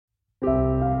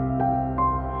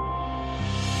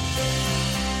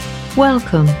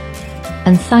Welcome,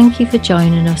 and thank you for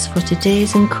joining us for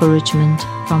today's encouragement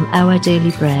from Our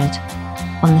Daily Bread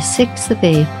on the 6th of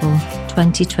April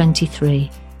 2023.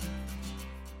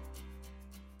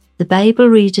 The Bible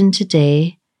reading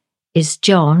today is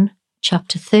John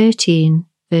chapter 13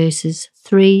 verses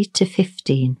 3 to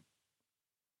 15.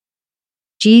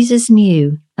 Jesus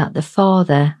knew that the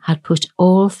Father had put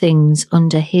all things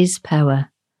under his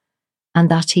power,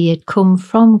 and that he had come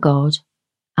from God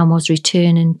and was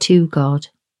returning to God.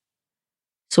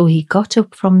 So he got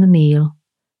up from the meal,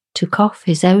 took off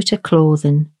his outer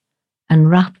clothing, and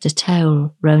wrapped a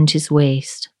towel round his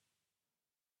waist.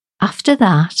 After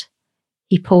that,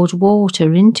 he poured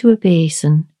water into a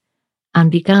basin and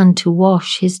began to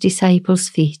wash his disciples'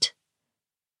 feet,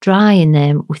 drying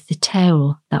them with the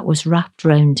towel that was wrapped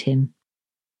round him.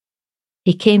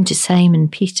 He came to Simon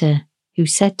Peter, who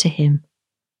said to him,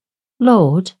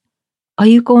 "Lord, are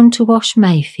you going to wash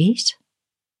my feet?"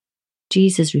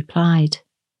 Jesus replied,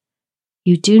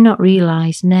 "You do not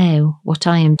realize now what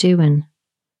I am doing,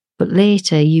 but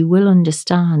later you will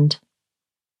understand."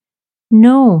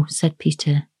 "No," said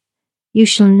Peter, "you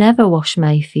shall never wash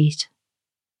my feet."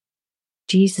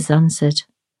 Jesus answered,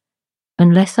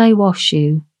 "Unless I wash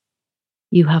you,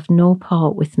 you have no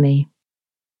part with me."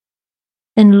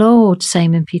 "Then Lord,"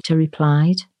 Simon Peter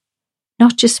replied,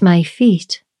 "not just my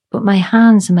feet, but my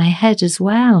hands and my head as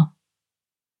well."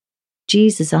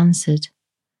 Jesus answered,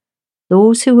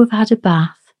 "Those who have had a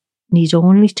bath need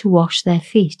only to wash their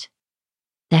feet.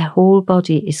 Their whole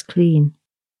body is clean.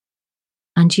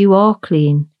 And you are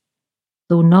clean,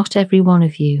 though not every one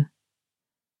of you."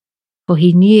 For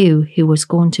he knew who was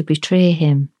going to betray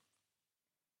him,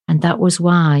 and that was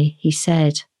why he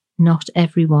said not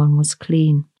everyone was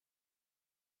clean.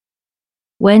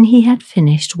 When he had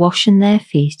finished washing their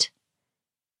feet,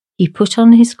 he put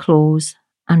on his clothes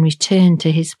and returned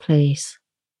to his place.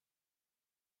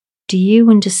 "Do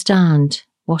you understand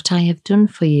what I have done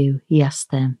for you?" he asked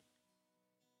them.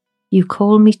 "You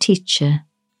call me teacher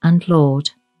and Lord,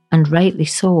 and rightly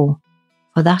so,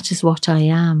 for that is what I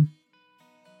am.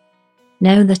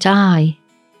 Now that I,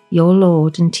 your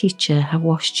Lord and teacher, have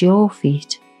washed your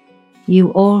feet,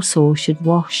 you also should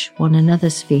wash one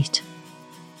another's feet.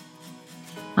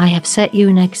 I have set you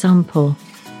an example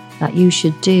that you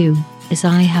should do as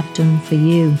I have done for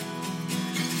you."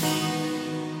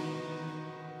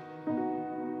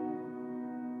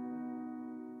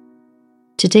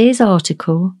 Today's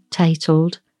article,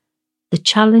 titled "The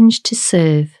Challenge to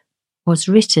Serve," was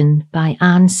written by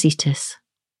Anne Cetus.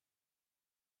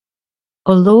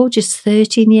 Although just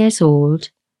 13 years old,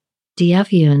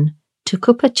 Diavion took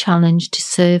up a challenge to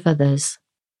serve others.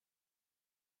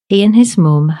 He and his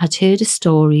mum had heard a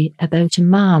story about a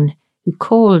man who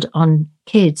called on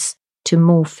kids to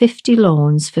mow 50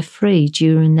 lawns for free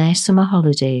during their summer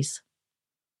holidays.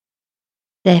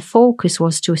 Their focus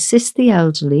was to assist the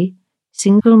elderly,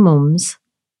 single mums,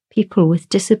 people with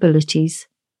disabilities,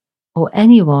 or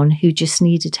anyone who just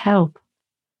needed help.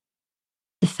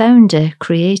 The founder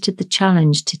created the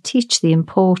challenge to teach the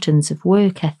importance of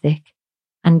work ethic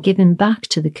and giving back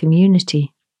to the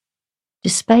community.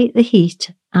 Despite the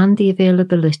heat and the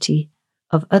availability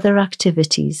of other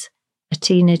activities a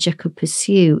teenager could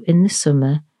pursue in the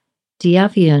summer,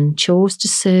 Diavion chose to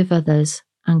serve others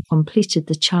and completed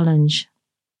the challenge.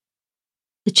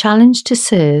 The challenge to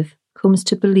serve comes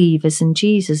to believers in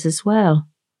Jesus as well.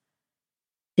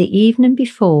 The evening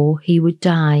before he would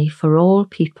die for all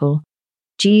people,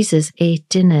 Jesus ate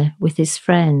dinner with his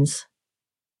friends.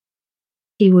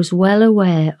 He was well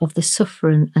aware of the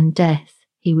suffering and death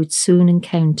he would soon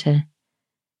encounter,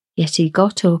 yet he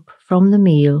got up from the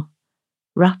meal,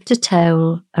 wrapped a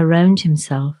towel around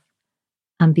himself,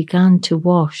 and began to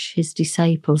wash his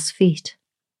disciples' feet.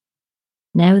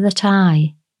 "Now that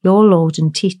I, your Lord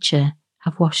and teacher,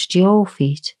 have washed your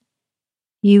feet,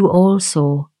 you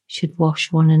also should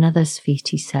wash one another's feet,"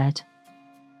 he said.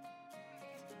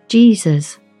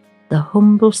 Jesus, the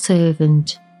humble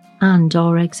servant and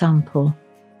our example,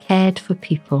 cared for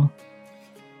people.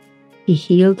 He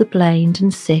healed the blind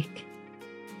and sick,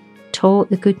 taught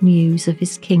the good news of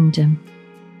his kingdom,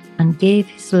 and gave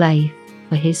his life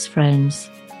for his friends.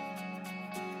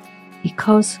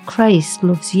 Because Christ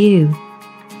loves you,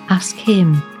 ask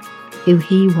him who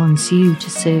he wants you to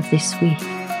serve this week.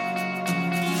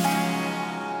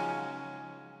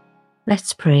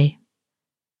 Let's pray.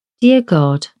 Dear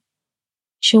God,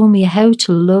 show me how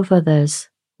to love others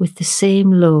with the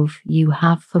same love you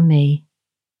have for me.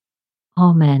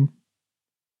 Amen.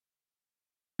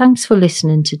 Thanks for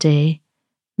listening today.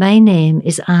 My name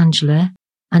is Angela,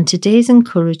 and today's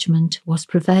encouragement was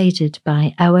provided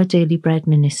by Our Daily Bread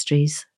Ministries.